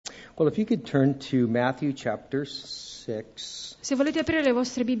Well, if you could turn to Matthew chapter 6. Se volete aprire le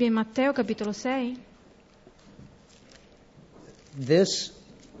vostre Bibbie in Matteo capitolo 6, This,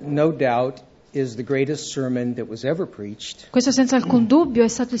 no doubt, is the greatest sermon that was ever preached. questo senza alcun dubbio è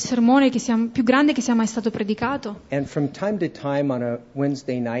stato il sermone più grande che sia mai stato predicato. And from time to time on a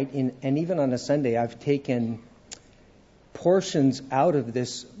Wednesday night and even on a Sunday, I've taken portions out of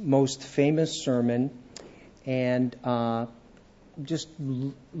this most famous sermon and just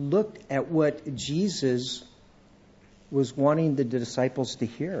looked at what Jesus was wanting the disciples to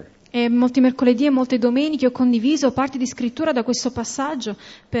hear. E molti mercoledì e molte domeniche ho condiviso parti di scrittura da questo passaggio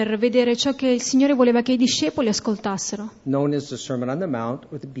per vedere ciò che il Signore voleva che i discepoli ascoltassero. Known as the Sermon on the Mount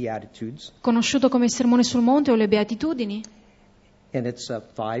or the Beatitudes. Conosciuto come il Sermone sul Monte o le Beatitudini. And it's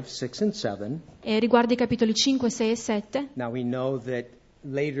 5, 6, and 7. E riguarda i capitoli 5, 6 e 7. Now we know that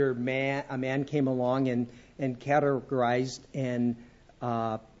later a man came along and categorized and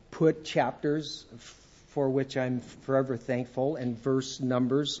put chapters for which I'm forever thankful, and verse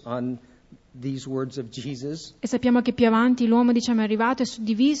numbers on these words of Jesus. E sappiamo che più avanti l'uomo, è arrivato e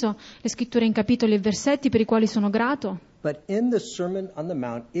suddiviso le scritture in capitoli e versetti per i quali sono grato. But in the Sermon on the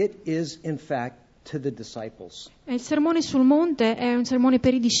Mount, it is in fact to the disciples. E il Sermone sul Monte è un sermone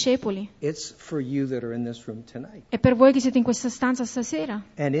per i discepoli. It's for you that are in this room tonight. È per voi che siete in questa stanza stasera.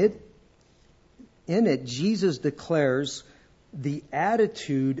 And in it, Jesus declares the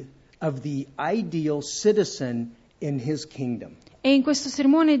attitude of the ideal citizen in his kingdom. E in questo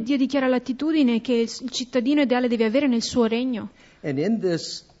sermone Dio dichiara l'attitudine che il cittadino ideale deve avere nel suo regno. And in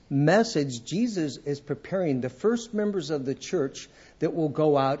this message, Jesus is preparing the first members of the church that will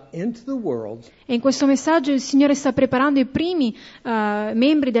go out into the world. E in questo messaggio il Signore sta preparando i primi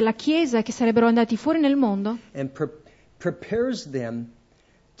membri della Chiesa che sarebbero andati fuori nel mondo. And prepares them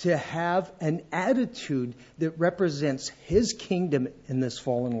to have an attitude that represents His kingdom in this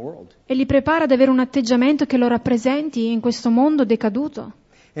fallen world. E li prepara ad avere un atteggiamento che lo rappresenti in questo mondo decaduto.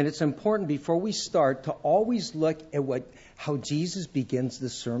 And it's important before we start to always look at how Jesus begins the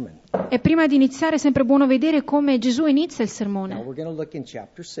sermon. E prima di iniziare è sempre buono vedere come Gesù inizia il Now sermone. we're going to look in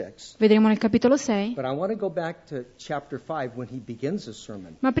chapter 6, Vedremo nel capitolo 6. but I want to go back to chapter 5 when he begins the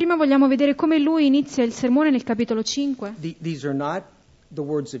sermon. Ma prima vogliamo vedere come lui inizia il sermone nel capitolo 5. These are not the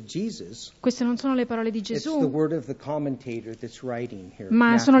words of Jesus. Queste non sono le parole di It's the Gesù, word of the commentator that's writing here. ma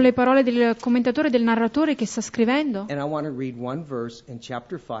Matthew. sono le parole del commentatore, del narratore che sta scrivendo. And I want to read one verse in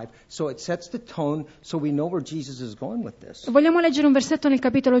chapter 5 so it sets the tone so we know where Jesus is going with this. Vogliamo leggere un versetto nel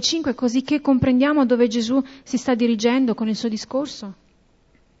capitolo 5 così che comprendiamo dove Gesù si sta dirigendo con il suo discorso.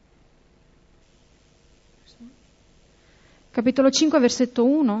 Capitolo 5, versetto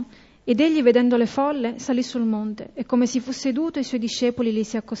 1. Ed egli, vedendo le folle, salì sul monte, e come si fu seduto, i suoi discepoli gli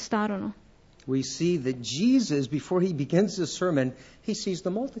si accostarono. We see that Jesus, before he begins the sermon, he sees the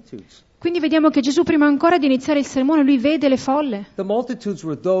multitudes. Quindi vediamo che Gesù, prima ancora di iniziare il sermone, lui vede le folle. The multitudes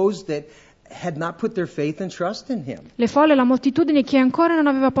were those that had not put their faith and trust in him. Le folle, la moltitudine che ancora non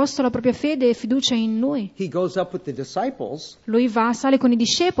aveva posto la propria fede e fiducia in lui. He goes up with the disciples, Lui sale con i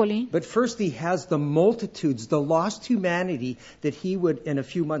discepoli, but first he has the multitudes, the lost humanity that he would in a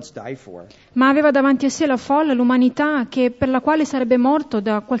few months die for. ma aveva davanti a sé la folla, l'umanità, per la quale sarebbe morto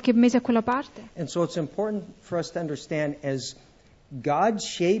da qualche mese a quella parte. And so it's important for us to understand as God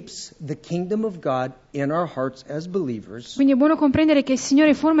shapes the kingdom of God in our hearts as believers. Quindi è buono comprendere che il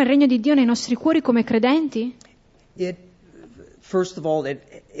Signore forma il regno di Dio nei nostri cuori come credenti. First of all,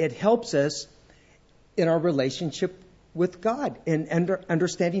 it helps us in our relationship with God and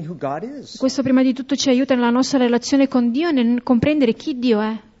understanding who God is. Questo prima di tutto ci aiuta nella nostra relazione con Dio e nel comprendere chi Dio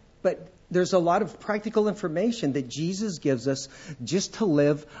è. But there's a lot of practical information that Jesus gives us just to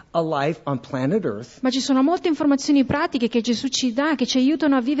live a life on planet Earth. Ma ci sono molte informazioni pratiche che Gesù ci dà che ci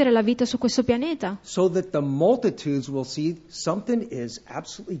aiutano a vivere la vita su questo pianeta, So that the multitudes will see something is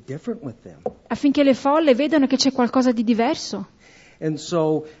absolutely different with them. affinché le folle vedano che c'è qualcosa di diverso. And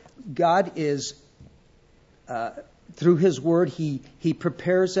so God is, through His Word, He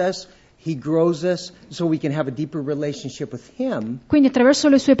prepares us, He grows us so we can have a deeper relationship with Him. Quindi attraverso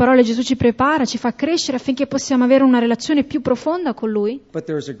le sue parole Gesù ci prepara, ci fa crescere affinché possiamo avere una relazione più profonda con Lui. But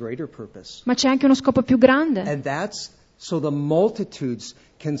there's a greater purpose. Ma c'è anche uno scopo più grande. And that's so the multitudes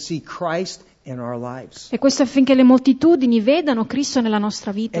can see Christ in our lives. E questo affinché le moltitudini vedano Cristo nella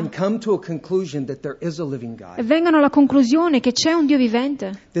nostra vita And come to a conclusion that there is a living e God. vengano alla conclusione che c'è un Dio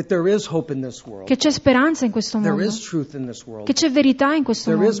vivente, That there is hope in this world. che c'è speranza in questo There mondo, is truth in this world. che c'è verità in questo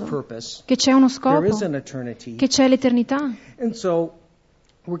There is mondo, purpose. che c'è uno There scopo, is an eternity. che c'è l'eternità. And so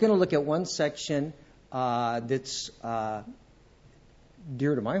we're going to look at one section that's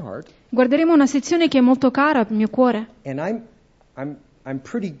dear to my heart. Guarderemo una sezione che è molto cara al mio cuore. And I'm I'm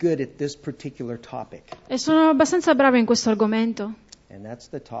pretty good at this particular topic, E sono abbastanza brava in questo argomento. and that's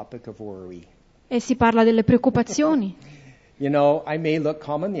the topic of worry. E si parla delle preoccupazioni. You know, I may look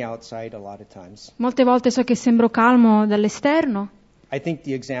calm on the outside a lot of times. Molte volte so che sembro calmo dall'esterno. I think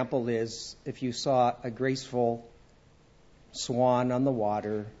the example is if you saw a graceful swan on the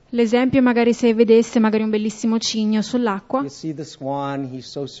water. L'esempio è magari se vedesse magari un bellissimo cigno sull'acqua. You see the swan, he's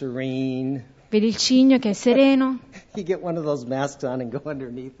so serene. Vedi il cigno che è sereno. You get one of those masks on and go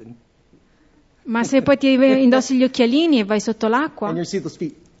underneath, and Ma se poi ti indossi gli occhialini e vai sotto l'acqua, you see those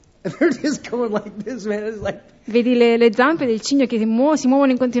feet. And they're just going like this, man. It's like, vedi le zampe del cigno che si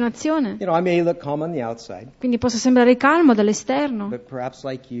muovono in continuazione. you know, I may look calm on the outside, Quindi posso sembrare calmo dall'esterno, but perhaps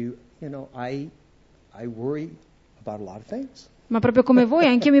like you know, I worry about a lot of things. ma proprio come voi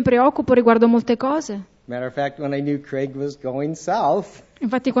anche io mi preoccupo riguardo molte cose. Matter of fact, when I knew Craig was going south,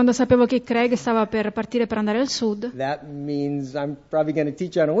 Infatti quando sapevo che Craig stava per partire per andare al sud, that means I'm probably going to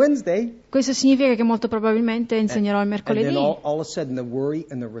teach on a Wednesday. questo significa che molto probabilmente insegnerò il And then mercoledì. all of a sudden, the worry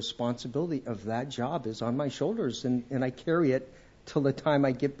and the responsibility of that job is on my shoulders, and I carry it till the time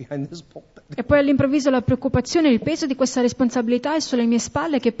I get behind this pulpit. E poi all'improvviso la preoccupazione e il peso di questa responsabilità è sulle mie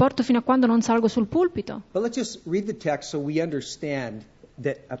spalle che porto fino a quando non salgo sul pulpito. But let's just read the text so we understand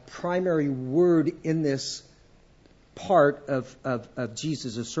that a primary word in this part of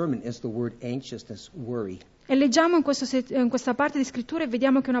Jesus' sermon is the word anxiousness, worry. E leggiamo in questa parte di scrittura e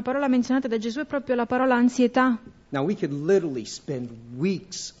vediamo che una parola menzionata da Gesù è proprio la parola ansietà. Now, we could literally spend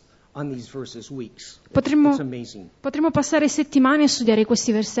weeks on these verses, weeks. Potremmo It's amazing. passare settimane a studiare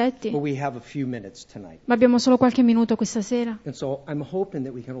questi versetti, But we have a few minutes tonight. ma abbiamo solo qualche minuto questa sera. And so I'm hoping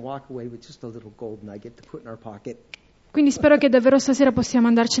that we can walk away with just a little gold nugget to put in our pocket. Quindi spero che davvero stasera possiamo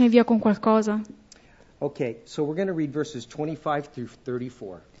andarcene via con qualcosa. Okay, so we're going to read verses 25 through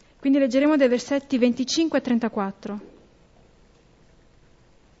 34. Quindi leggeremo dai versetti 25 e 34.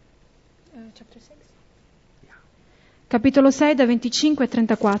 Capitolo 6 da 25 e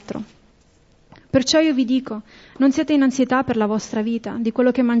 34. Perciò io vi dico, non siate in ansietà per la vostra vita, di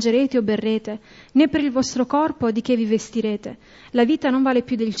quello che mangerete o berrete, né per il vostro corpo di che vi vestirete. La vita non vale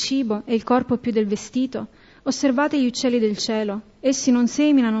più del cibo e il corpo più del vestito. Osservate gli uccelli del cielo. Essi non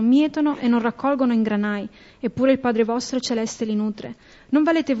seminano, mietono e non raccolgono in granai, eppure il Padre vostro celeste li nutre. Non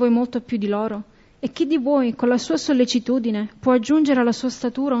valete voi molto più di loro? E chi di voi, con la sua sollecitudine, può aggiungere alla sua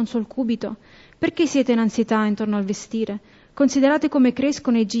statura un sol cubito? Perché siete in ansietà intorno al vestire? Considerate come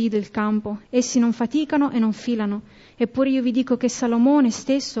crescono i gigli del campo. Essi non faticano e non filano. Eppure io vi dico che Salomone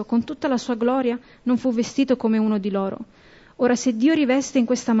stesso, con tutta la sua gloria, non fu vestito come uno di loro. Ora se Dio riveste in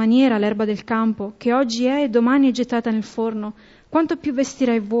questa maniera l'erba del campo, che oggi è e domani è gettata nel forno, quanto più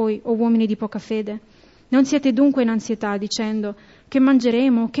vestirà voi, o uomini di poca fede? Non siete dunque in ansietà, dicendo, che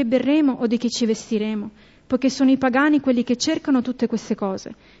mangeremo, che berremo o di che ci vestiremo, poiché sono i pagani quelli che cercano tutte queste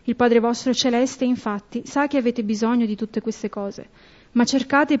cose. Il Padre vostro celeste, infatti, sa che avete bisogno di tutte queste cose. Ma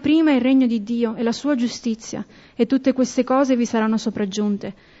cercate prima il regno di Dio e la sua giustizia, e tutte queste cose vi saranno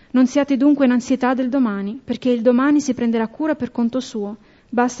sopraggiunte. Non siate dunque in ansietà del domani, perché il domani si prenderà cura per conto suo.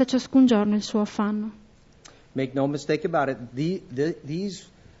 Basta ciascun giorno il suo affanno. Make no mistake about it, these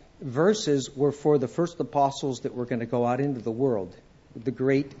verses were for the first apostles that were going to go out into the world. The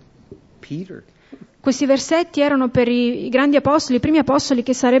great Peter. Questi versetti erano per i grandi apostoli, i primi apostoli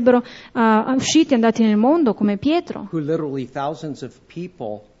che sarebbero usciti e andati nel mondo, come Pietro, Who literally thousands of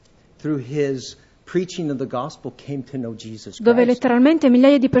people through his preaching of the gospel came to know Jesus dove Christ. letteralmente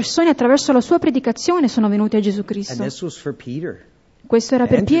migliaia di persone attraverso la sua predicazione sono venute a Gesù And Cristo. this was for Peter. Questo era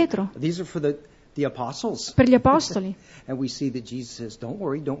per And Pietro, these are for the apostles. per gli apostoli. And we see that Jesus says, don't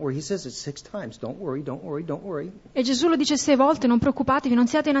worry, don't worry. He says it 6 times. Don't worry, don't worry, don't worry. E Gesù lo dice 6 volte, non preoccupatevi, non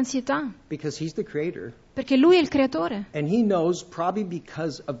siate in ansietà, Because he's the creator. perché Lui è il creatore. And he knows, probably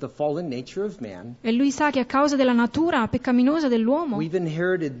because of the fallen nature of man, E Lui sa che a causa della natura peccaminosa dell'uomo we've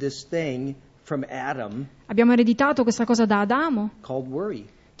inherited this thing from Adam abbiamo ereditato questa cosa da Adamo, called worry.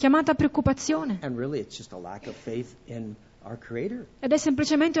 chiamata preoccupazione. And really, it's just a lack of faith in our creator. Ed è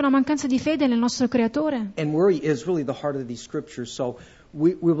semplicemente una mancanza di fede nel nostro creatore. And worry is really the heart of these scriptures. So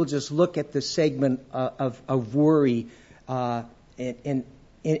we will just look at the segment of worry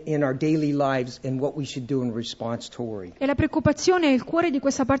in our daily lives and what we should do in response to worry. E la preoccupazione è il cuore di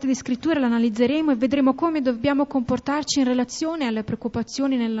questa parte di scrittura, l'analizzeremo e vedremo come dobbiamo comportarci in relazione alle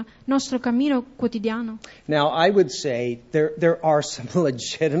preoccupazioni nel nostro cammino quotidiano. Now, I would say there are some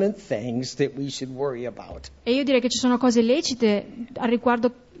legitimate things that we should worry about. E io direi che ci sono cose lecite al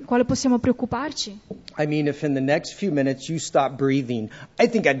riguardo quale possiamo preoccuparci. I mean, if in the next few minutes you stop breathing, I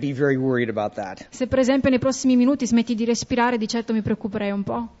think I'd be very worried about that. Se per esempio nei prossimi minuti smetti di respirare, di certo mi preoccuperei un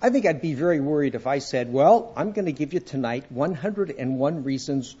po'. I think I'd be very worried if I said, well, I'm going to give you tonight 101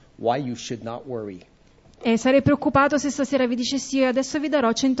 reasons why you should not worry. E sarei preoccupato se stasera vi dicessi: adesso vi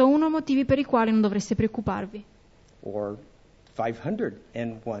darò 101 motivi per i quali non dovreste preoccuparvi. Or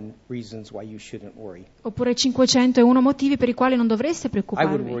 501 reasons why you shouldn't worry. Oppure 501 motivi per i quali non dovreste I would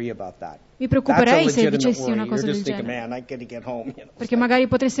preoccuparvi. worry about that. Mi That's a preoccuperei se legitimate dicessi worry. una cosa You're del just thinking, genere. man, I got to get home. You know, Perché magari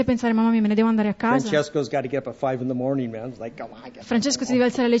potreste pensare: mamma mia, me ne devo andare a casa. Francesco's got to get up at 5 in the morning, man. It's like, come on, get Francesco si deve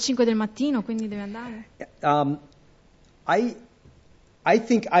alzare alle 5 del mattino, quindi deve andare. I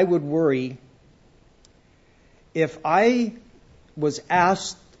think I would worry if I was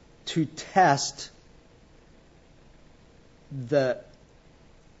asked to test the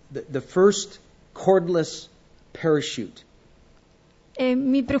first cordless parachute. E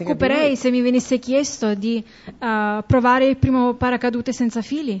mi preoccuperei se mi venisse chiesto di provare il primo paracadute senza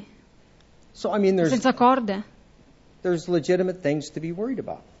fili, So I mean, senza corde. there's legitimate things to be worried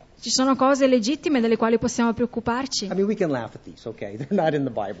about. Ci sono cose legittime delle quali possiamo preoccuparci. I mean, we can laugh at these, okay? They're not in the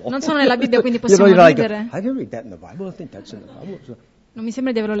Bible. Non sono nella Bibbia, quindi You possiamo know, you're like, ridere. I didn't read that in the Bible. I think that's in the Bible. Non mi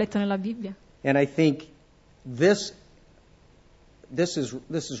sembra di averlo letto nella Bibbia. And I think this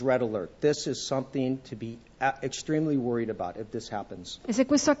is red alert. This is something to be extremely worried about if this happens. E se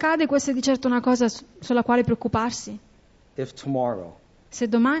questo accade, questa è di certo una cosa sulla quale preoccuparsi. If tomorrow Se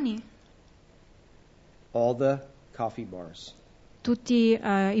domani all the coffee bars, tutti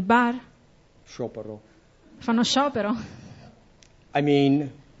i bar sciopero, fanno sciopero, I mean,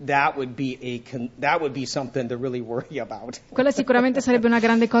 that would be something to really worry about. quella sicuramente sarebbe una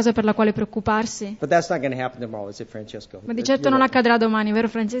grande cosa per la quale preoccuparsi. But that's not going to happen tomorrow, is it, Francesco? Ma di certo non accadrà domani, vero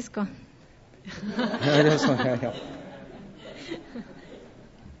Francesco? That's not gonna happen.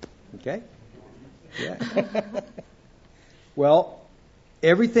 Okay? Yeah. Well,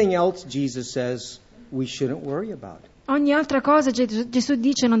 everything else Jesus says we shouldn't worry about. Ogni altra cosa Gesù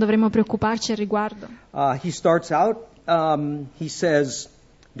dice non dovremmo preoccuparci al riguardo. He starts out, he says,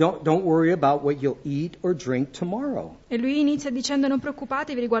 don't worry about what you'll eat or drink tomorrow. E lui inizia dicendo: non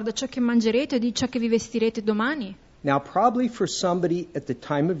preoccupatevi riguardo a ciò che mangerete e di ciò che vi vestirete domani. Now, probably for somebody at the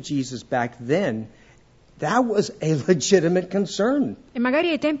time of Jesus back then, that was a legitimate concern. E magari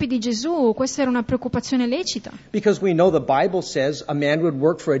ai tempi di Gesù questa era una preoccupazione lecita, Because we know the Bible says a man would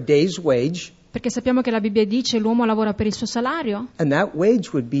work for a day's wage, perché sappiamo che la Bibbia dice l'uomo lavora per il suo salario and that wage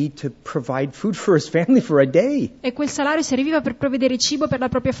would be to provide food for his family for a day. e quel salario serviva per provvedere cibo per la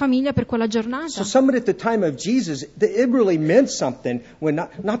propria famiglia per quella giornata. So somebody at the time of Jesus, it really meant something when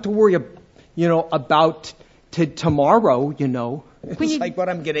not to worry, about tomorrow, It's Quindi- like what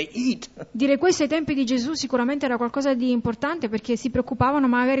I'm going to eat. Dire questo ai tempi di Gesù sicuramente era qualcosa di importante, perché si preoccupavano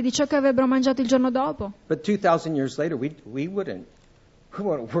magari di ciò che avrebbero mangiato il giorno dopo. But 2,000 years later, we wouldn't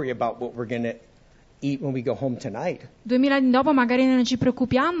worry about what we're going to eat when we go home tonight. 2000 anni dopo magari non ci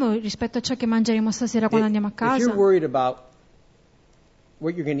preoccupiamo rispetto a ciò che mangeremo stasera quando andiamo a If casa. you're worried about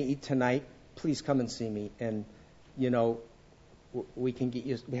what you're going to eat tonight, please come and see me. And, we can get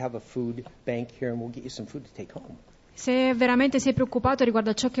you, we have a food bank here and we'll get you some food to take home. Se veramente sei preoccupato riguardo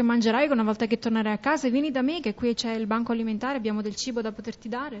a ciò che mangerai una volta che tornerai a casa, vieni da me, che qui c'è il banco alimentare, abbiamo del cibo da poterti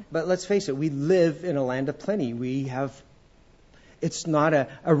dare. But let's face it, we live in a land of plenty. It's not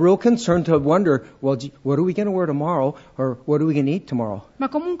a real concern to wonder, well, what are we going to wear tomorrow or what are we going to eat tomorrow? Ma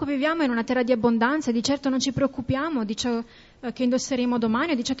comunque viviamo in una terra di abbondanza e di certo non ci preoccupiamo di ciò che indosseremo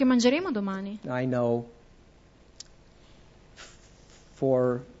domani o di ciò che mangeremo domani. I know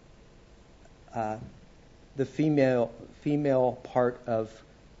for the female part of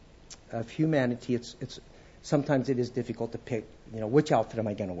humanity, it's sometimes it is difficult to pick, which outfit am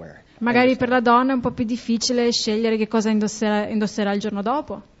I going to wear? Magari per la donna è un po' più difficile scegliere che cosa indosserà il giorno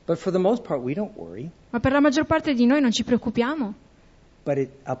dopo. But for the most part, we don't worry. Ma per la maggior parte di noi non ci preoccupiamo. But it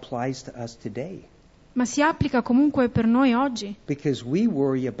applies to us today. Ma si applica comunque per noi oggi. Because we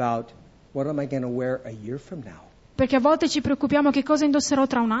worry about what am I going to wear a year from now? Perché a volte ci preoccupiamo che cosa indosserò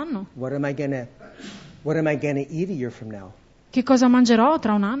tra un anno. What am I going to eat a year from now? Che cosa mangerò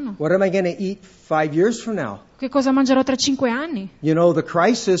tra un anno? What am I going to eat 5 years from now? Che cosa mangerò tra 5 anni? The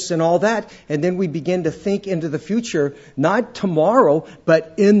crisis and all that. And then we begin to think into the future, not tomorrow,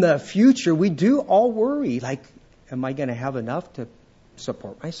 but in the future. We do all worry. Like, am I going to have enough to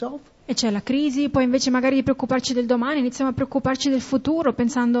support myself? E c'è la crisi, poi invece magari di preoccuparci del domani iniziamo a preoccuparci del futuro,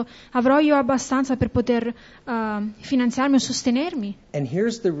 pensando: avrò io abbastanza per poter finanziarmi o sostenermi? And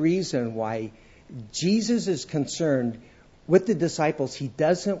here's the reason why Jesus is concerned with the disciples. He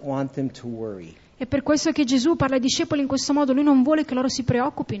doesn't want them to worry. È per questo che Gesù parla ai discepoli in questo modo. Lui non vuole che loro si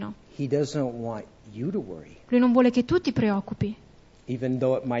preoccupino. He doesn't want you to worry, Lui non vuole che tu ti preoccupi, even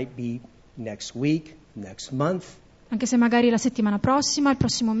though it might be next week, next month, anche se magari la settimana prossima, il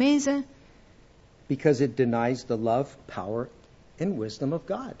prossimo mese, because it denies the love, power, and wisdom of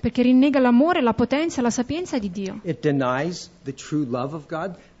God. perché rinnega l'amore, la potenza e la sapienza di Dio. It denies the true love of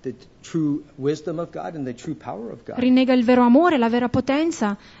God, the true wisdom of God, and the true power of God. Rinnega il vero amore, la vera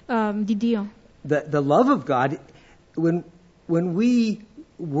potenza di Dio. The love of God, when we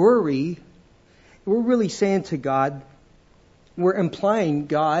worry, we're really saying to God, we're implying,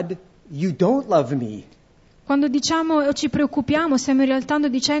 God, you don't love me. Quando diciamo o ci preoccupiamo, stiamo in realtà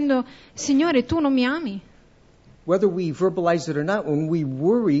dicendo, Signore, tu non mi ami. Whether we verbalize it or not, when we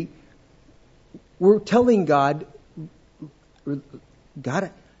worry, we're telling God,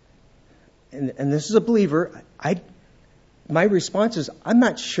 and this is a believer, my response is, I'm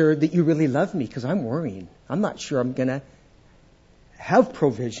not sure that you really love me because I'm worrying. I'm not sure I'm going to have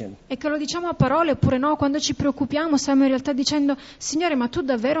provision. E che lo diciamo a parole oppure no, quando ci preoccupiamo stiamo in realtà dicendo, Signore, ma tu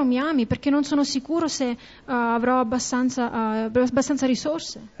davvero mi ami? Perché non sono sicuro se avrò abbastanza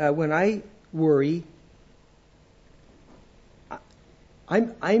risorse. When I worry,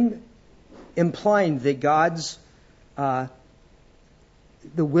 I'm implying that God's I'm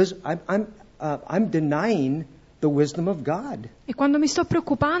denying the wisdom of God. E quando mi sto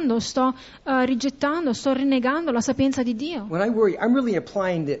preoccupando, sto rigettando, sto rinnegando la sapienza di Dio. When I worry, I'm really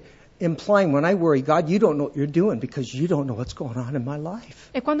implying when I worry, God, you don't know what you're doing because you don't know what's going on in my life.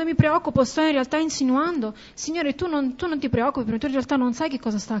 E quando mi preoccupo, sto in realtà insinuando, Signore, tu non ti preoccupi, perché tu in realtà non sai che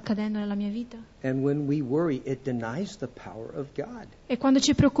cosa sta accadendo nella mia vita. And when we worry, it denies the power of God. E quando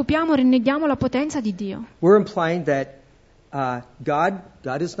ci preoccupiamo, rinneghiamo la potenza di Dio. We're implying that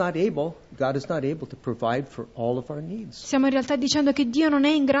God is not able to provide for all of our needs. Stiamo in realtà dicendo che Dio non è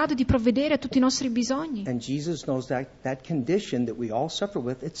in grado di provvedere a tutti i nostri bisogni. And Jesus knows that condition that we all suffer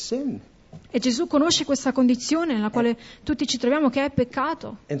with, it's sin. E Gesù conosce questa condizione nella quale tutti ci troviamo, che è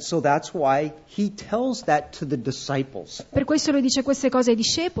peccato. And so that's why he tells that to the disciples. Per questo lui dice queste cose ai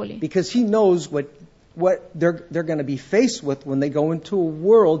discepoli. Because he knows what they're going to be faced with when they go into a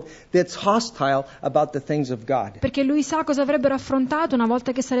world that's hostile about the things of God. Perché lui sa cosa avrebbero affrontato una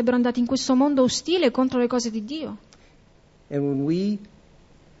volta che sarebbero andati in questo mondo ostile contro le cose di Dio. And when we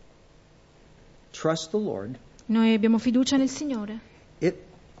trust the Lord, Noi abbiamo fiducia nel Signore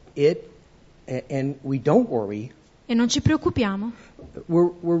and we don't worry, e non ci preoccupiamo.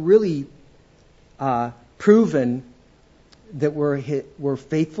 we're really proven that we're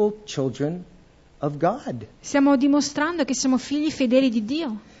faithful children of God. Stiamo dimostrando che siamo figli fedeli di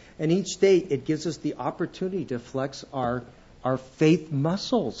Dio. And each day it gives us the opportunity to flex our faith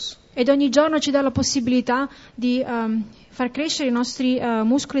muscles. Ed ogni giorno ci dà la possibilità di far crescere i nostri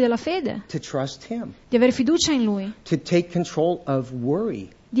muscoli della fede, To trust Him, di avere fiducia in Lui, to take control of worry.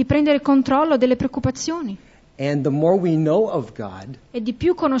 di prendere controllo delle preoccupazioni. And the more we know of God, E di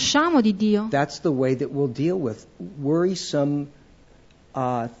più conosciamo di Dio, that's the way that we'll deal with worrisome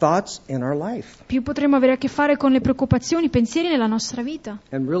thoughts in our life. più potremo avere a che fare con le preoccupazioni, i pensieri nella nostra vita.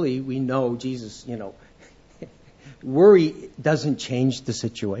 And really, we know Jesus, worry doesn't change the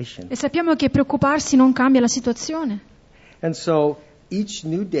situation. E sappiamo che preoccuparsi non cambia la situazione. And so, each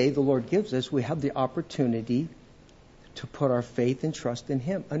new day the Lord gives us, we have the opportunity to put our faith and trust in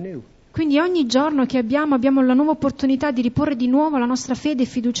Him anew. Quindi ogni giorno che abbiamo la nuova opportunità di riporre di nuovo la nostra fede e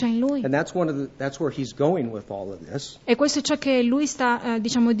fiducia in Lui. And that's where He's going with all of this. E questo è ciò che Lui sta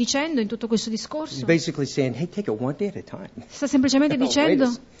dicendo in tutto questo He's discorso. basically saying, hey, take it one day at a time. Sta semplicemente No, dicendo,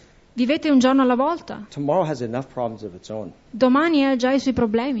 wait vivete un giorno alla volta. Tomorrow has enough problems of its own. Domani ha già i suoi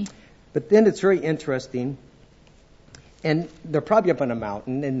problemi. But then it's very interesting. And they're probably up on a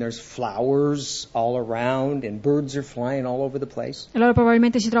mountain, and there's flowers all around, and birds are flying all over the place. E loro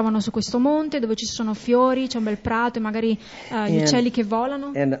probabilmente si trovano su questo monte dove ci sono fiori, c'è un bel prato e magari gli uccelli che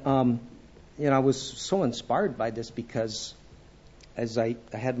volano. And I was so inspired by this because as I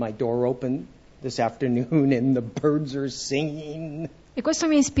had my door open this afternoon, and the birds are singing. E questo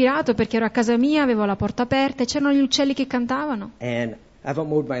mi ha ispirato perché ero a casa mia, avevo la porta aperta e c'erano gli uccelli che cantavano. And I haven't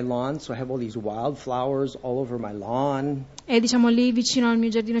mowed my lawn, so I have all these wildflowers all over my lawn. E lì vicino al mio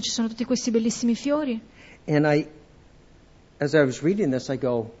giardino ci sono tutti questi bellissimi fiori. And as I was reading this, I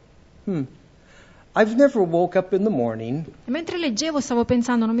go, I've never woke up in the morning E mentre leggevo stavo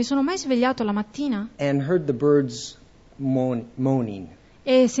pensando, non mi sono mai svegliato la mattina and heard the birds moaning.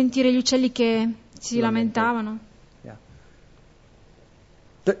 e sentire gli uccelli che si lamentavano. Yeah.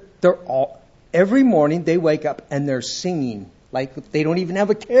 They're all, every morning they wake up and they're singing. Like they don't even have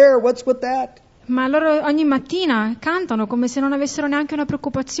a care. What's with that? Ma loro ogni mattina cantano come se non avessero neanche una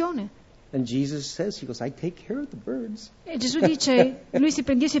preoccupazione. And Jesus says, he goes, I take care of the birds. E Gesù dice,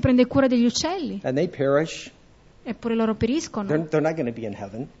 Dio si prende cura degli uccelli, And they perish. eppure loro periscono. They're not going to be in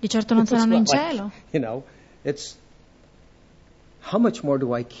heaven. Di certo non It's saranno in not like, cielo. It's how much more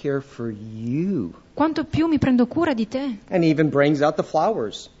do I care for you? Quanto più mi prendo cura di te. And he even brings out the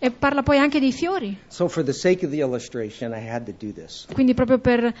flowers. E parla poi anche dei fiori. So for the sake of the illustration, I had to do this. Quindi proprio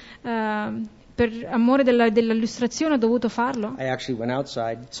per amore dell'illustrazione ho dovuto farlo. I actually went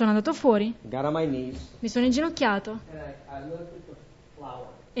outside, Sono andato fuori, got on my knees, mi sono inginocchiato and I looked at the flower.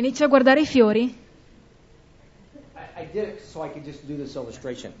 e inizio a guardare i fiori. I did it so I could just do this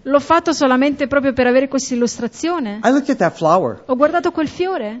illustration. L'ho fatto solamente proprio per avere questa illustrazione. I looked at that flower, Ho guardato quel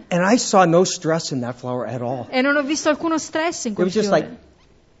fiore and I saw no stress in that flower at all. e non ho visto alcuno stress in It quel was just fiore. like,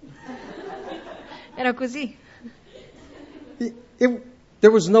 Era così.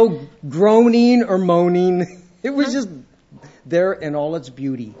 there was no groaning or moaning. It was just there in all its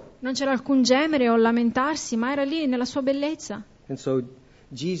beauty. Non c'era alcun gemere o lamentarsi, ma era lì nella sua bellezza. And so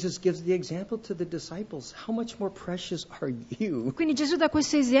Jesus gives the example to the disciples. How much more precious are you? Quindi Gesù dà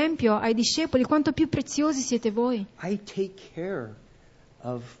questo esempio ai discepoli, quanto più preziosi siete voi. I take care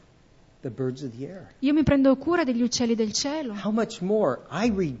of the birds of the air. Io mi prendo cura degli uccelli del cielo. How much more?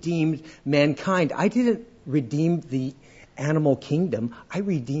 I redeemed mankind. I didn't redeem the animal kingdom. I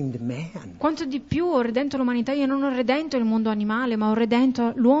redeemed man. Quanto di più ho redento l'umanità. Io non ho redento il mondo animale, ma ho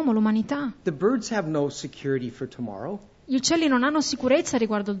redento l'uomo, l'umanità. The birds have no security for tomorrow. Gli uccelli non hanno sicurezza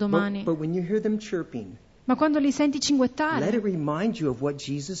riguardo il domani, But when you hear them chirping, ma quando li senti let it cinguettare, remind you of what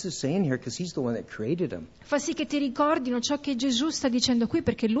Jesus is saying here, because he's the one that created them. fa sì che ti ricordino ciò che Gesù sta dicendo qui,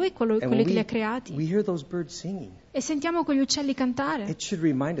 perché Lui è quello And che when li ha creati. we hear those birds singing, E sentiamo quegli uccelli cantare. it should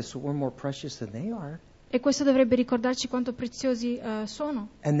remind us that we're more precious than they are. E questo dovrebbe ricordarci quanto preziosi sono.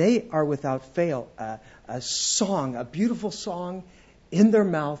 And they are without fail a song, a beautiful song in their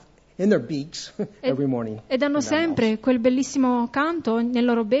mouth, in their beaks every morning. Ed hanno in their sempre mouths. quel bellissimo canto nel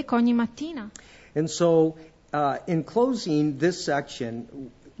loro becco ogni mattina. And so, in closing this section,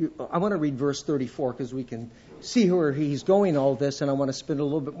 I want to read verse 34 because we can see where he's going all this, and I want to spend a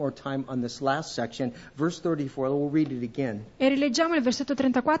little bit more time on this last section. Verse 34, we'll read it again. E rileggiamo il versetto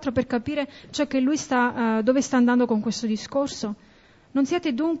 34 per capire ciò che lui dove sta andando con questo discorso. Non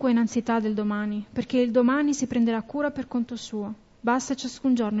siate dunque in ansietà del domani, perché il domani si prenderà cura per conto suo. Basta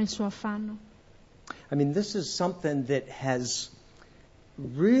ciascun giorno il suo affanno. I mean, this is something that has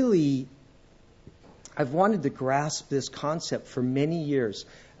really, I've wanted to grasp this concept for many years.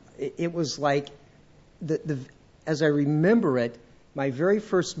 It was like, as I remember it, my very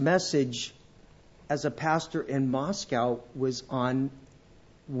first message as a pastor in Moscow was on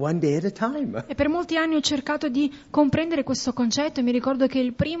one day at a time. E per molti anni ho cercato di comprendere questo concetto e mi ricordo che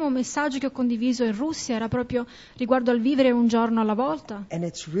il primo messaggio che ho condiviso in Russia era proprio riguardo al vivere un giorno alla volta. And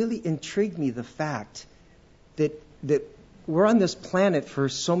it's really intrigued me the fact that we're on this planet for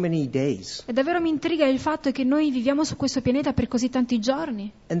so many days. E davvero mi intriga il fatto che noi viviamo su questo pianeta per così tanti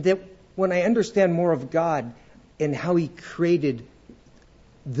giorni. And that when I understand more of God and how He created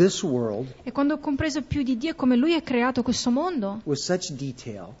this world E quando ho compreso più di Dio e come Lui ha creato questo mondo, with such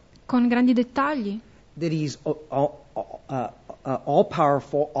detail, con grandi dettagli, that He's all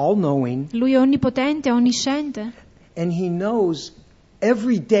powerful, all knowing, Lui è onnipotente, onnisciente, and He knows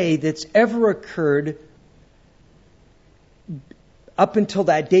every day that's ever occurred up until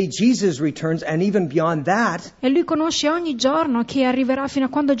that day Jesus returns, and even beyond that. e Lui conosce ogni giorno che arriverà fino a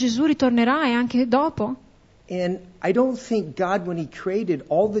quando Gesù ritornerà e anche dopo. And I don't think God, when He created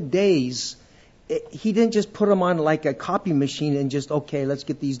all the days, He didn't just put them on like a copy machine and just, okay, let's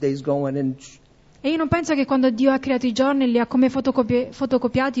get these days going. And E io non penso che quando Dio ha creato i giorni li ha come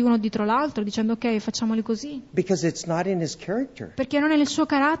fotocopiati uno dietro l'altro, dicendo ok, facciamoli così, because it's not in His character. perché non è nel suo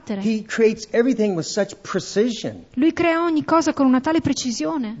carattere. He creates everything with such precision. Lui crea ogni cosa con una tale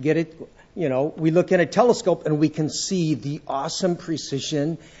precisione. Get it? You know, we look in a telescope and we can see the awesome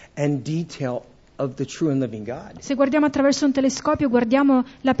precision and detail of the true and living God. Se guardiamo attraverso un telescopio, guardiamo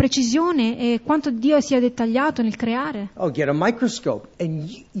la precisione e quanto Dio sia dettagliato nel creare. Oh, get a microscope, and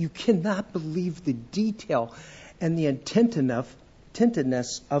you cannot believe the detail and the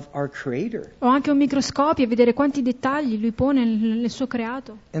attentiveness of our Creator. O anche un microscopio e vedere quanti dettagli Lui pone nel suo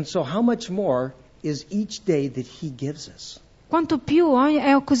creato. And so how much more is each day that He gives us? Quanto più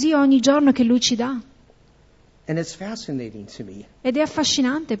è così ogni giorno che Lui ci dà. And it's fascinating to me. Ed è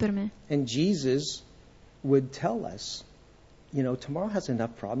affascinante per me. And Jesus would tell us, you know, tomorrow has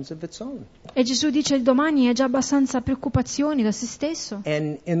enough problems of its own. E Gesù dice il domani ha già abbastanza preoccupazioni da se stesso.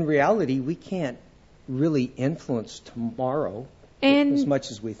 And in reality, we can't really influence tomorrow as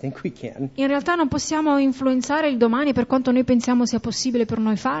much as we think we can. In realtà non possiamo influenzare il domani per quanto noi pensiamo sia possibile per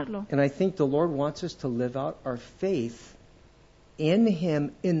noi farlo. And I think the Lord wants us to live out our faith in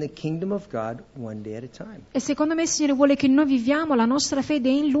Him, in the kingdom of God, one day at a time. E secondo me il Signore vuole che noi viviamo la nostra fede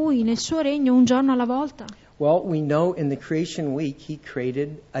in Lui, nel suo regno, un giorno alla volta. Well, we know in the creation week He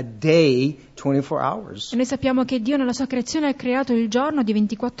created a day, 24 hours. E noi sappiamo che Dio nella sua creazione ha creato il giorno di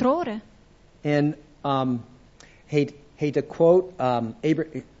 24 ore. And hate to quote, have you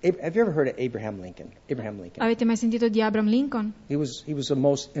ever heard of Abraham Lincoln? Abraham Lincoln. Avete mai sentito di Abraham Lincoln? He was a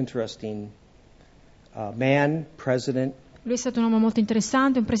most interesting man, president. Lui è stato un uomo molto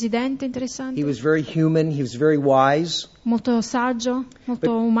interessante, un presidente He interessante, was very human. He was very wise. molto saggio,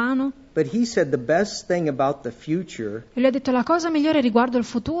 molto umano. But he said the best thing about the future E lui ha detto la cosa migliore riguardo il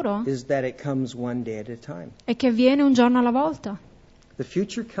futuro is that it comes one day at a time. è che avviene un giorno alla volta. The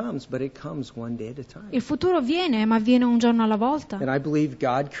future comes, but it comes one day at a time. Il futuro viene, ma avviene un giorno alla volta. And I believe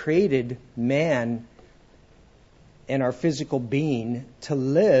God created man and our physical being to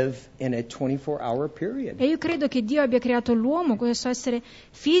live in a 24-hour period. E io credo che Dio abbia creato l'uomo, questo essere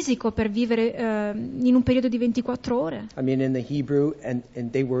fisico, per vivere in un periodo di 24 ore. I mean, in the Hebrew, and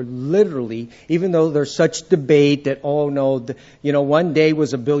they were literally, even though there's such debate that, oh no, one day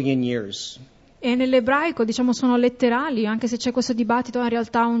was a billion years. E nell'ebraico, diciamo, sono letterali, anche se c'è questo dibattito, in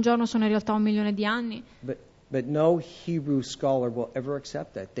realtà un giorno sono in realtà 1 milione di anni. But no Hebrew scholar will ever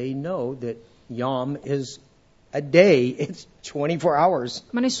accept that. They know that Yom is a day, it's 24 hours.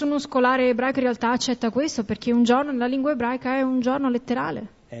 Ma nessuno scolare ebraico in realtà accetta questo, perché un giorno nella lingua ebraica è un giorno letterale.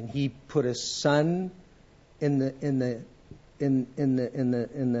 And he put a sun in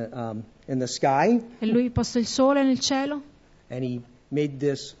the sky, E lui ha posto il sole nel cielo, and he made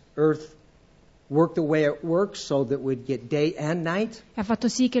this earth work the way it works so that we'd get day and night. e ha fatto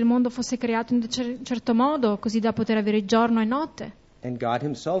sì che il mondo fosse creato in un certo modo, così da poter avere giorno e notte. And God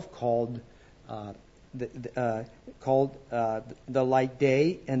himself called the light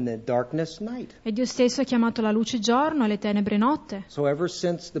day and the darkness night. E Dio stesso ha chiamato la luce giorno e le tenebre notte. So ever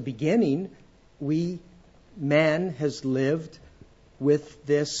since the beginning, man has lived with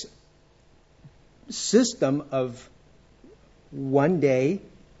this system of one day.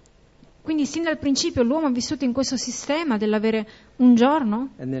 Quindi sin dal principio l'uomo ha vissuto in questo sistema dell'avere un giorno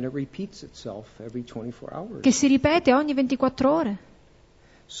And then it repeats itself every 24 hours. che si ripete ogni 24 ore.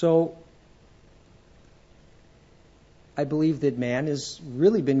 So I believe that man has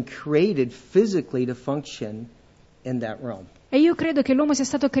really been created physically to function in that realm. E io credo che l'uomo sia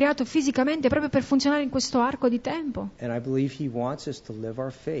stato creato fisicamente proprio per funzionare in questo arco di tempo. And I believe he wants us to live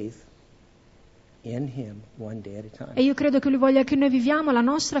our faith in him one day at a time. E io credo che lui voglia che noi viviamo la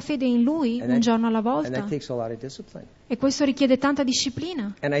nostra fede in lui un giorno alla And volta. that takes a lot of discipline. E questo richiede tanta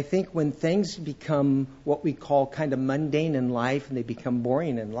disciplina. And I think when things become what we call kind of mundane in life and they become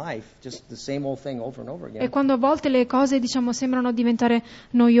boring in life, just the same old thing over and over again. E quando a volte le cose, diciamo, sembrano diventare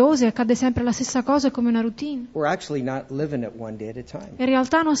noiose, accade sempre la stessa cosa come una routine. We're actually not living it one day at a time. In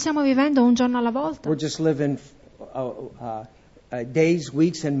realtà non stiamo vivendo un giorno alla volta. We're just living days,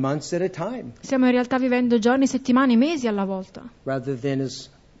 weeks and months at a time. Stiamo in realtà vivendo giorni, settimane, mesi alla volta. Rather than as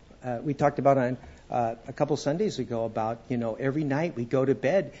we talked about on a couple Sundays ago about, every night we go to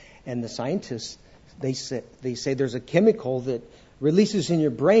bed and the scientists, they say there's a chemical that releases in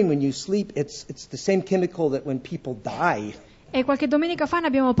your brain when you sleep. It's the same chemical that when people die. E qualche domenica fa ne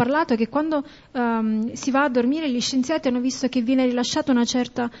abbiamo parlato che quando si va a dormire gli scienziati hanno visto che viene rilasciata una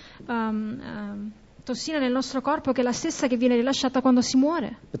certa tossina nel nostro corpo che è la stessa che viene rilasciata quando si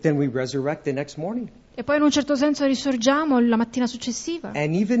muore. But then we resurrect the next morning. E poi in un certo senso risorgiamo la mattina successiva.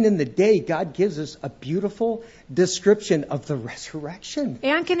 And even in the day, God gives us a beautiful description of the resurrection. E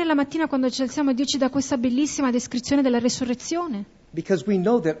anche nella mattina quando ci alziamo Dio ci dà questa bellissima descrizione della resurrezione. Because we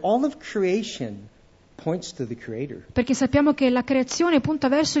know that all of creation points to the Creator. Perché sappiamo che la creazione punta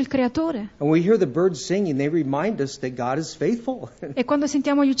verso il Creatore. And we hear the birds singing, they remind us that God is faithful. E quando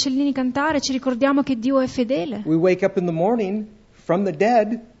sentiamo gli uccellini cantare ci ricordiamo che Dio è fedele. We wake up in the morning from the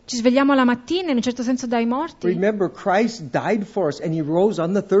dead. Ci svegliamo la mattina in un certo senso dai morti. Remember, Christ died for us and He rose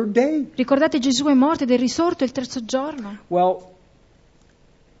on the third day. Ricordate, Gesù è morto ed è risorto il terzo giorno. Well,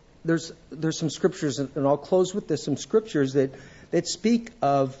 there's some scriptures, and I'll close with this, some scriptures that speak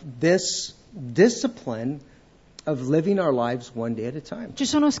of this discipline of living our lives one day at a time. Ci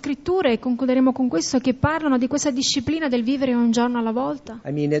sono scritture, e concluderemo con questo, che parlano di questa disciplina del vivere un giorno alla volta.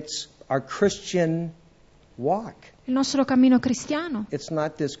 I mean, it's our Christian walk. Il nostro cammino cristiano. It's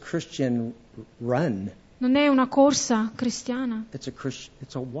not this Christian run. Non è una corsa cristiana,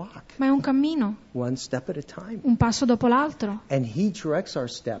 It's a walk, ma è un cammino, one step at a time. un passo dopo l'altro. And He directs our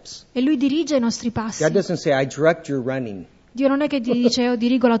steps. E Lui dirige i nostri passi. God doesn't say, I direct your running. Dio non è che ti dice io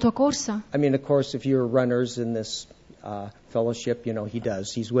dirigo la tua corsa. I mean, of course, if you're runners in this fellowship, he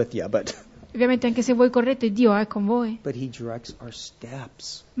does. He's with you, but Ovviamente anche se voi correte, Dio è con voi. he directs our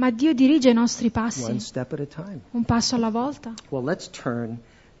steps, Ma Dio dirige i nostri one passi, step at a time. un passo alla volta. Well, let's turn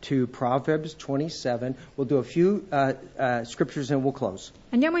to Proverbs 27. We'll do a few scriptures and we'll close.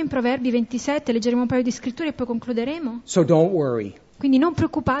 Andiamo in Proverbi 27, leggeremo un paio di scritture e poi concluderemo. So don't worry. Quindi non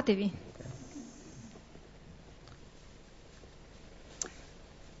preoccupatevi.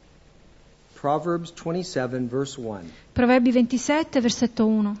 Proverbs 27, verse 1. Proverbi 27, versetto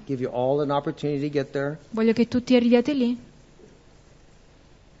 1. Give you all an opportunity to get there. Voglio che tutti arriviate lì.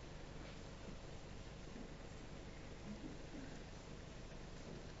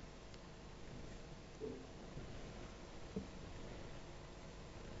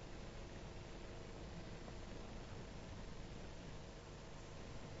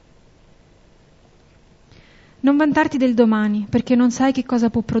 Non vantarti del domani, perché non sai che cosa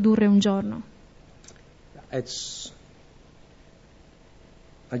può produrre un giorno.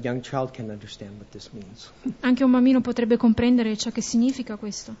 A young child can understand what this means. Anche un bambino potrebbe comprendere ciò che significa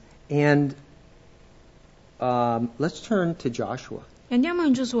questo. And let's turn to Joshua, E andiamo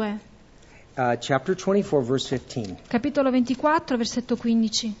in Giosuè, chapter 24, verse 15. capitolo 24, versetto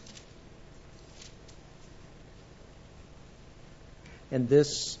 15. And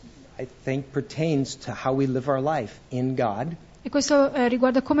this, I think, pertains to how we live our life in God. E questo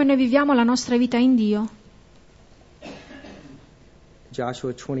riguarda come noi viviamo la nostra vita in Dio.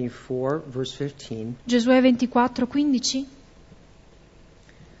 Joshua 24, verse 15. Giosuè 24, 15,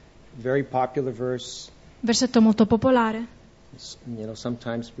 Very popular verse. versetto molto popolare.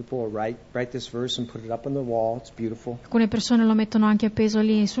 Sometimes people will write this verse and put it up on the wall. It's beautiful. Alcune persone lo mettono anche appeso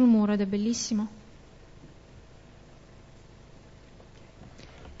lì sul muro ed è bellissimo.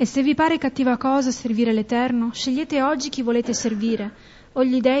 E se vi pare cattiva cosa servire l'Eterno, scegliete oggi chi volete servire, o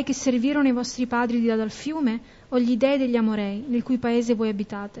gli dei che servirono i vostri padri di là dal fiume, o gli dei degli Amorei, nel cui paese voi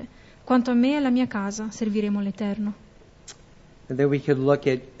abitate. Quanto a me e alla mia casa serviremo l'Eterno. And then we could look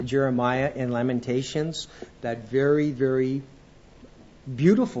at Jeremiah and Lamentations, that very, very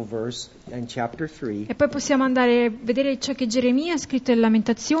beautiful verse in chapter 3, E poi possiamo andare a vedere ciò che Geremia ha scritto in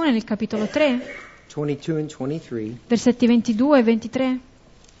Lamentazione nel capitolo 3, 22 and 23. versetti 22 e 23.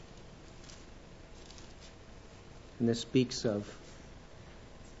 And this speaks of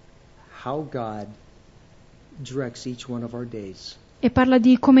how God directs each one of our days. E parla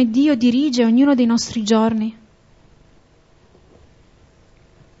di come Dio dirige ognuno dei nostri giorni.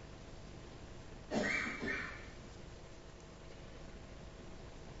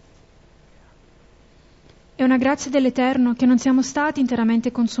 È una grazia dell'Eterno che non siamo stati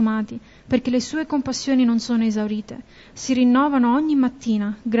interamente consumati, perché le sue compassioni non sono esaurite. Si rinnovano ogni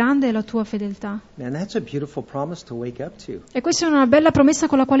mattina, grande è la tua fedeltà. And that's a beautiful promise to wake up to. E questa è una bella promessa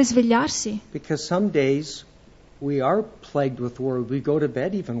con la quale svegliarsi, Because some days we are plagued with worry. We go to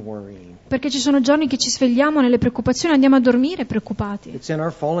bed even worrying. perché ci sono giorni che ci svegliamo nelle preoccupazioni, andiamo a dormire preoccupati. It's in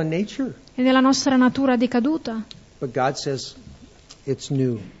our fallen nature. È nella nostra natura decaduta. But God says it's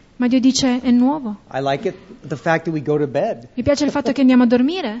new. Ma Dio dice è nuovo. I like it, the fact that we go to bed. Mi piace il fatto che andiamo a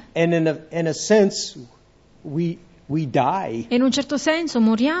dormire And in a sense, we die. e in un certo senso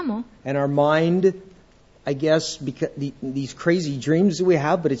moriamo. And our mind, I guess, because these crazy dreams that we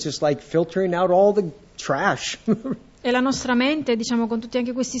have, but it's just like filtering out all the trash. E la nostra mente, diciamo, con tutti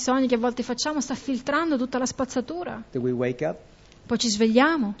anche questi sogni che a volte facciamo, sta filtrando tutta la spazzatura. That we wake up Poi ci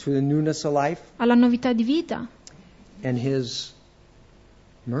svegliamo to the newness of life, alla novità di vita and His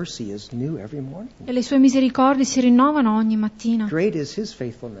mercy is new every morning. e le sue misericordie si rinnovano ogni mattina. Great is His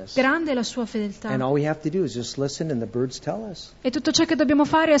faithfulness. Grande è la sua And fedeltà. all we have to do is just listen and the birds tell us. E tutto ciò che dobbiamo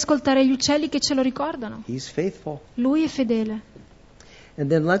fare è ascoltare gli uccelli che ce lo ricordano. He's faithful. Lui è fedele. And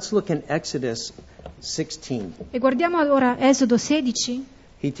then let's look in Exodus 16. E guardiamo ora Esodo 16.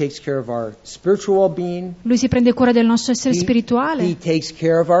 He takes care of our spiritual well-being. Lui si prende cura del nostro essere He spirituale. takes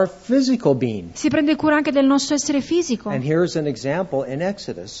care of our physical being. Si prende cura anche del nostro essere fisico. And here's an example in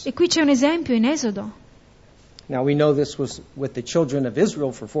Exodus. E qui c'è un esempio in Esodo. Now we know this was with the children of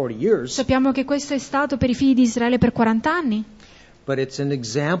Israel for 40 years, Sappiamo che questo è stato per i figli di Israele per 40 anni, but it's an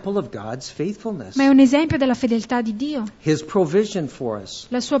example of God's faithfulness. ma è un esempio della fedeltà di Dio, His provision for us.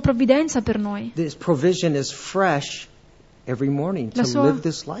 la sua provvidenza per noi. This provision is fresh every morning to La sua- live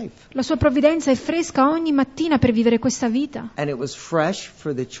this life. La sua provvidenza è fresca ogni mattina per vivere questa vita. And it was fresh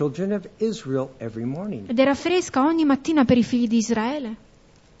for the children of Israel every morning. Ed era fresca ogni mattina per i figli di Israele.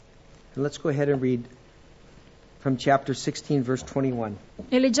 And let's go ahead and read from chapter 16, verse 21.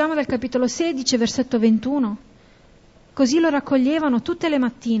 E leggiamo dal capitolo 16, versetto 21. Così lo raccoglievano tutte le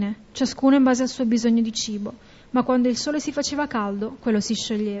mattine, ciascuno in base al suo bisogno di cibo. ma quando il sole si faceva caldo, quello si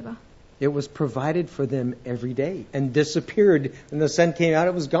scioglieva. It was provided for them every day and disappeared. When the sun came out,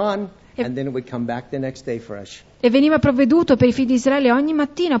 it was gone, and then it would come back the next day fresh. E veniva provveduto per i figli di Israele ogni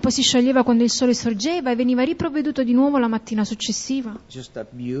mattina, poi si scioglieva quando il sole sorgeva e veniva riprovveduto di nuovo la mattina successiva. Just a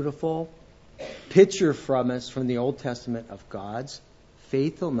beautiful picture from us from the Old Testament of God's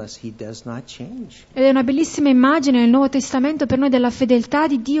faithfulness. He does not change. Ed è una bellissima immagine nel Nuovo Testamento per noi della fedeltà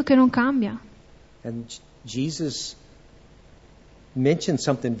di Dio che non cambia. And Jesus mentioned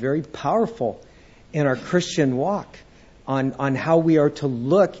something very powerful in our Christian walk on how we are to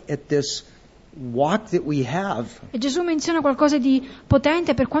look at this walk that we have. E Gesù menziona qualcosa di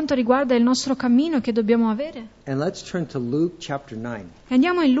potente per quanto riguarda il nostro cammino che dobbiamo avere. And let's turn to Luke chapter 9 E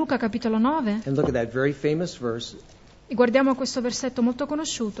andiamo in Luca capitolo 9 and look at that very famous verse. e guardiamo questo versetto molto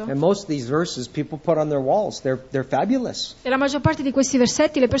conosciuto. And most of these verses people put on their walls. They're fabulous. E la maggior parte di questi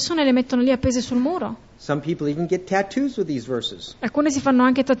versetti le persone le mettono lì appese sul muro. Some people even get tattoos with these verses. Alcune si fanno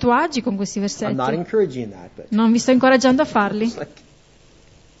anche tatuaggi con questi I'm not versetti. encouraging that, but Non vi sto incoraggiando a farli. it's like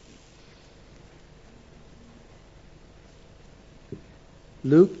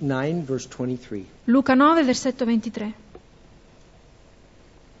Luke 9 verse 23. Luca 9 versetto 23.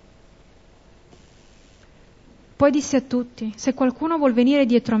 Poi disse a tutti: se qualcuno vuol venire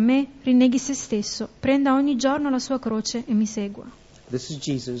dietro a me, rinneghi se stesso, prenda ogni giorno la sua croce e mi segua. This is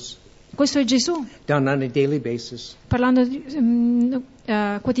Jesus Questo è Gesù, done on a daily basis. parlando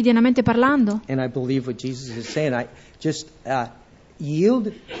quotidianamente parlando. And I believe what Jesus is saying. I just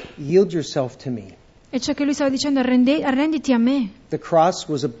yield yourself to me. E ciò che lui stava dicendo, arrenditi a me. The cross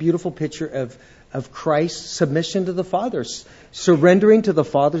was a beautiful picture of Christ's submission to the Father, surrendering to the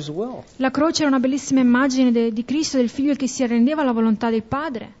Father's will. La croce era una bellissima immagine di Cristo, del Figlio che si arrendeva alla volontà del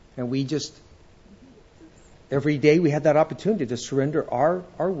Padre. And we just, every day we had that opportunity to surrender our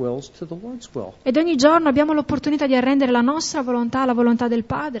wills to the Lord's will. Ed ogni giorno abbiamo l'opportunità di arrendere la nostra volontà alla volontà del I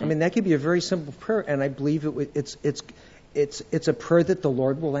Padre. mean, that could be a very simple prayer, and I believe it's a prayer that the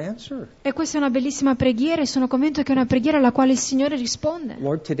Lord will answer. E questa è una bellissima preghiera e sono convinto che è una preghiera alla quale il Signore risponde.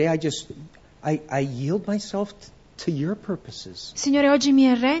 Lord, today I yield myself to your purposes. Signore, oggi mi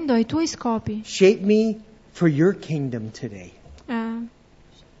arrendo ai tuoi scopi. Shape me for your kingdom today. Eh,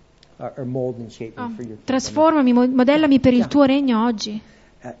 Or mold and shape me for your kingdom. trasformami, modellami per il tuo regno oggi.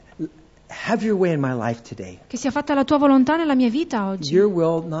 Have your way in my life today. Che sia fatta la tua volontà nella mia vita oggi. Your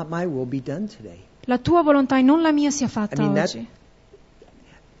will, not my will, be done today. La tua volontà e non la mia sia fatta I mean, oggi.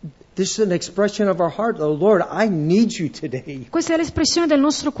 This is an expression of our heart. Oh Lord, I need you today. Questa è l'espressione del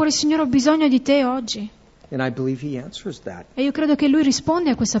nostro cuore. Signore, ho bisogno di te oggi. And I believe He answers that. E io credo che Lui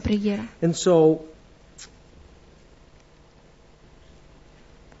risponde a questa preghiera. And so,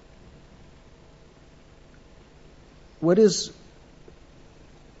 what is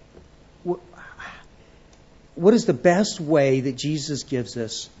the best way that Jesus gives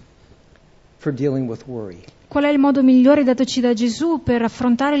us for dealing with worry? Qual è il modo migliore datoci da Gesù per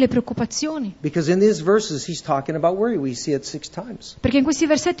affrontare le preoccupazioni? Because in these verses He's talking about worry. We see it 6 times. Perché in questi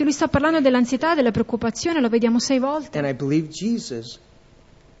versetti Lui sta parlando dell'ansietà e della preoccupazione, lo vediamo 6 volte. And I believe Jesus,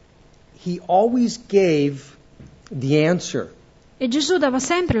 He always gave the answer. E Gesù dava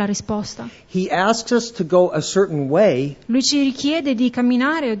sempre la risposta. He asks us to go a certain way, Lui ci richiede di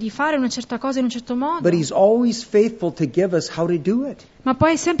camminare o di fare una certa cosa in un certo modo, but He's always faithful to give us how to do it. ma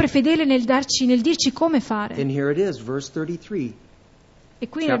poi è sempre fedele nel dirci come fare. And here it is, verse 33. E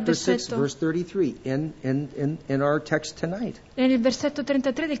qui nel Chapter 6, versetto, verse 33, in our text tonight. nel versetto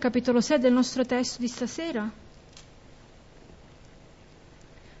 33 del capitolo 6 del nostro testo di stasera.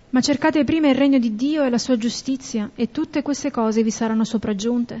 Ma cercate prima il regno di Dio e la sua giustizia, e tutte queste cose vi saranno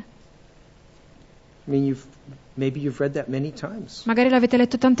sopraggiunte. I mean, maybe you've read that many times, Magari l'avete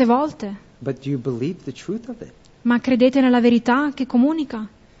letto tante volte, but do you believe the truth of it? ma credete nella verità che comunica?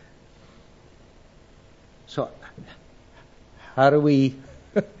 So, how do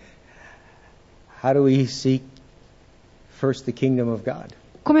we seek first the kingdom of God?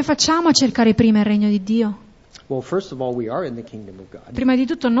 Come facciamo a cercare prima il regno di Dio? Well, first of all, we are in the kingdom of God. Prima di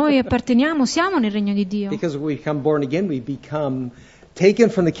tutto noi apparteniamo, siamo nel regno di Dio. Because when we become born again, we become taken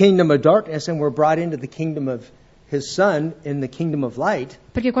from the kingdom of darkness and we're brought into the kingdom of His Son in the kingdom of light.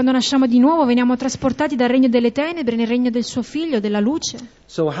 Perché quando nasciamo di nuovo veniamo trasportati dal regno delle tenebre nel regno del suo Figlio, della luce.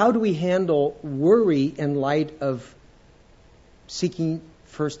 So how do we handle worry in light of seeking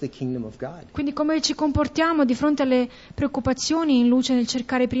first the kingdom of God? Quindi come ci comportiamo di fronte alle preoccupazioni in luce nel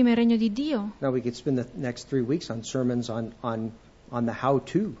cercare prima il regno di Dio? Now we could spend the next 3 weeks on sermons on the how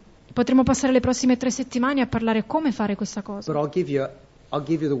to. Potremmo passare le prossime 3 settimane a parlare come fare questa cosa. But I'll give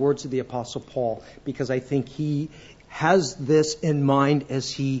you the words of the Apostle Paul because I think he has this in mind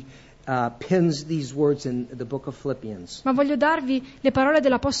as he pins these words in the book of Philippians. Ma voglio darvi le parole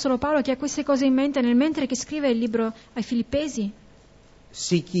dell'Apostolo Paolo che ha queste cose in mente nel mentre che scrive il libro ai Filippesi.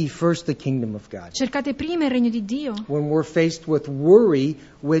 Seek ye first the kingdom of God. Cercate prima il regno di Dio. When we're faced with worry,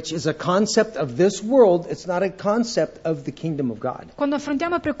 which is a concept of this world, it's not a concept of the kingdom of God. Quando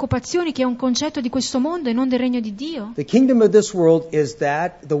affrontiamo preoccupazioni, che è un concetto di questo mondo e non del regno di Dio. The kingdom of this world is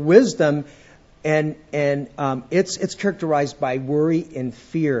that the wisdom and it's characterized by worry and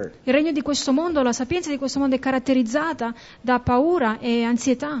fear. Il regno di questo mondo, la sapienza di questo mondo è caratterizzata da paura e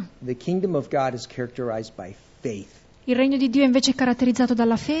ansietà. The kingdom of God is characterized by faith. Il regno di Dio invece è caratterizzato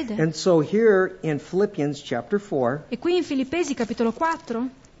dalla fede. And so here in Philippians chapter 4, E qui in Filippesi capitolo 4,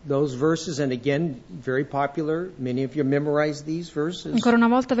 those verses, and again, very popular, many of you memorize these verses, ancora una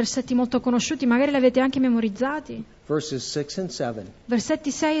volta versetti molto conosciuti, magari li avete anche memorizzati. verses 6 and 7,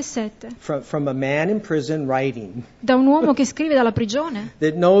 Versetti 6 e 7. from a man in prison writing, Da un uomo che scrive dalla prigione,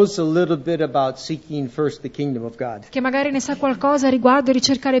 that knows a little bit about seeking first the kingdom of God. che magari ne sa qualcosa riguardo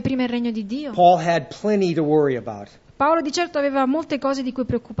ricercare prima il regno di Dio. Paul had plenty to worry about, Paolo di certo aveva molte cose di cui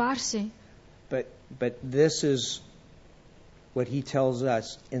preoccuparsi, but this is what he tells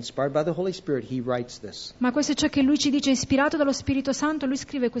us. Inspired by the Holy Spirit, he writes this. ma questo è ciò che lui ci dice, ispirato dallo Spirito Santo, lui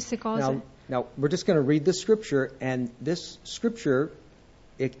scrive queste cose. Now we're just going to read the scripture, and this scripture,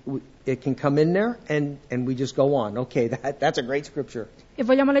 it can come in there, and we just go on. Okay, that's a great scripture. E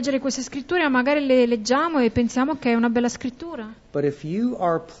vogliamo leggere queste scritture, magari le leggiamo e pensiamo che è una bella scrittura. But if you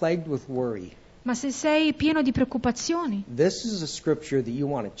are plagued with worry, Ma se sei pieno di preoccupazioni, this is a scripture that you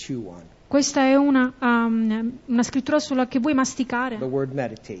want to chew on. questa è una scrittura sulla che vuoi masticare. The word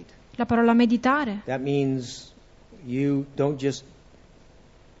meditate. La parola meditare. That means you don't just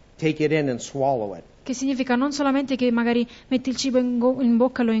take it in and swallow it. Che significa non solamente che magari metti il cibo in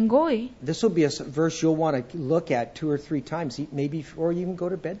bocca e lo ingoi. This will be a verse you'll want to look at 2 or 3 times, maybe before you even go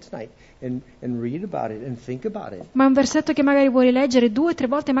to bed tonight, and read about it and think about it. Ma è un versetto che magari vuoi leggere 2 o 3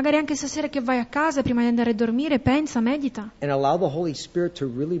 volte, magari anche stasera che vai a casa prima di andare a dormire, pensa, medita. And allow the Holy Spirit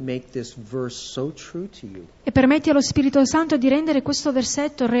to really make this verse so true to you. E permetti allo Spirito Santo di rendere questo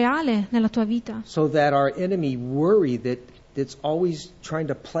versetto reale nella tua vita. So that our enemy worry that's always trying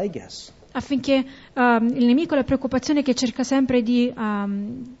to plague us. Affinché il nemico, la preoccupazione che cerca sempre di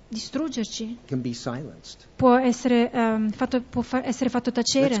distruggerci, Can be silenced. può essere fatto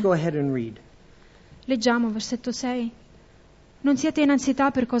tacere. Let's go ahead and read. Leggiamo versetto 6. Non siate in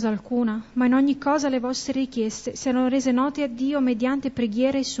ansietà per cosa alcuna, ma in ogni cosa le vostre richieste siano rese note a Dio mediante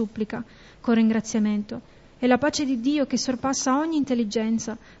preghiera e supplica, con ringraziamento. E la pace di Dio, che sorpassa ogni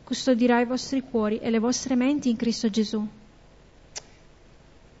intelligenza, custodirà i vostri cuori e le vostre menti in Cristo Gesù.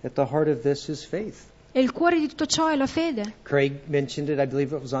 At the heart of this is faith. E il cuore di tutto ciò è la fede. Craig mentioned it, I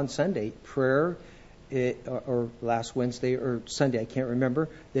believe it was on Sunday. Prayer, or last Wednesday or Sunday, I can't remember,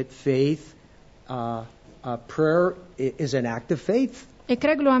 that faith, prayer is an act of faith. E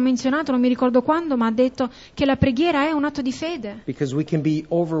Craig lo ha menzionato, non mi ricordo quando, ma ha detto che la preghiera è un atto di fede. Because we can be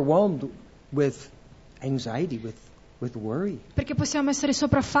overwhelmed with anxiety, with worry. Perché possiamo essere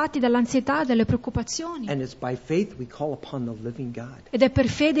sopraffatti dall'ansietà, dalle preoccupazioni. And it's by faith we call upon the living God. Ed è per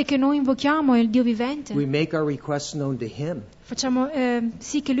fede che noi invochiamo il Dio vivente. We make our requests known to Him. Facciamo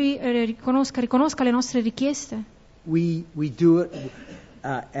sì che Lui riconosca le nostre richieste. We do it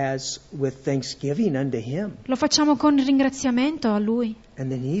as with thanksgiving unto Him. Lo facciamo con ringraziamento a Lui. And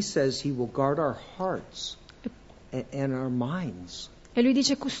then He says He will guard our hearts and our minds. E Lui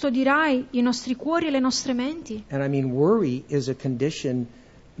dice custodirai i nostri cuori e le nostre menti. And I mean, worry is a condition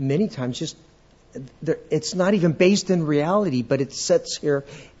many times just, it's not even based in reality, but it sits here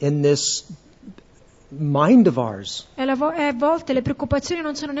in this mind of ours. E a volte le preoccupazioni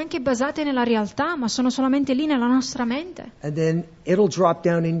non sono neanche basate nella realtà, ma sono solamente lì nella nostra mente. And then it'll drop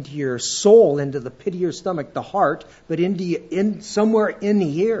down into your soul, into the pit of your stomach, the heart, but somewhere in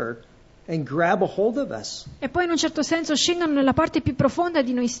here, and grab a hold of us. E poi in un certo senso scendono nella parte più profonda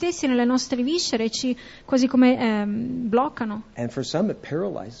di noi stessi, nelle nostre viscere, e ci quasi come bloccano. And for some it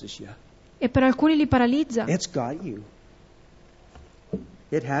paralyzes you. E per alcuni li paralizza. It's got you.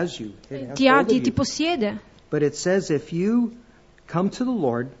 It has you. It has hold of Ti you. possiede. But it says if you come to the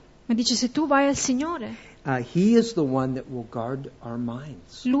Lord, Ma dice se tu vai al Signore, He is the one that will guard our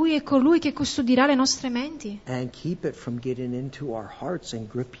minds Lui è colui che custodirà le nostre menti. and keep it from getting into our hearts and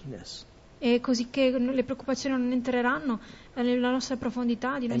gripping us. E così che le preoccupazioni non entreranno nella nostra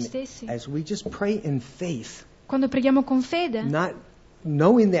profondità di noi And stessi. as we just pray in faith, Quando preghiamo con fede, not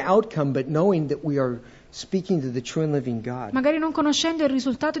knowing the outcome, but knowing that we are speaking to the true and living God. magari non conoscendo il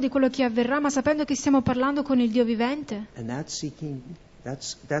risultato di quello che avverrà, ma sapendo che stiamo parlando con il Dio vivente. And that's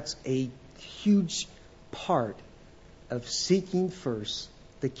a huge part of seeking first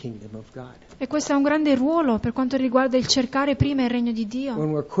the kingdom of God. E questo è un grande ruolo per quanto riguarda il cercare prima il regno di Dio. When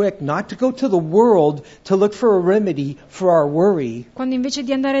we're quick not to go to the world to look for a remedy for our worry, Quando invece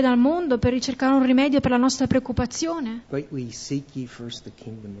di andare dal mondo per ricercare un rimedio per la nostra preoccupazione, but we seek ye first the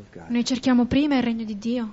kingdom of God. noi cerchiamo prima il regno di Dio.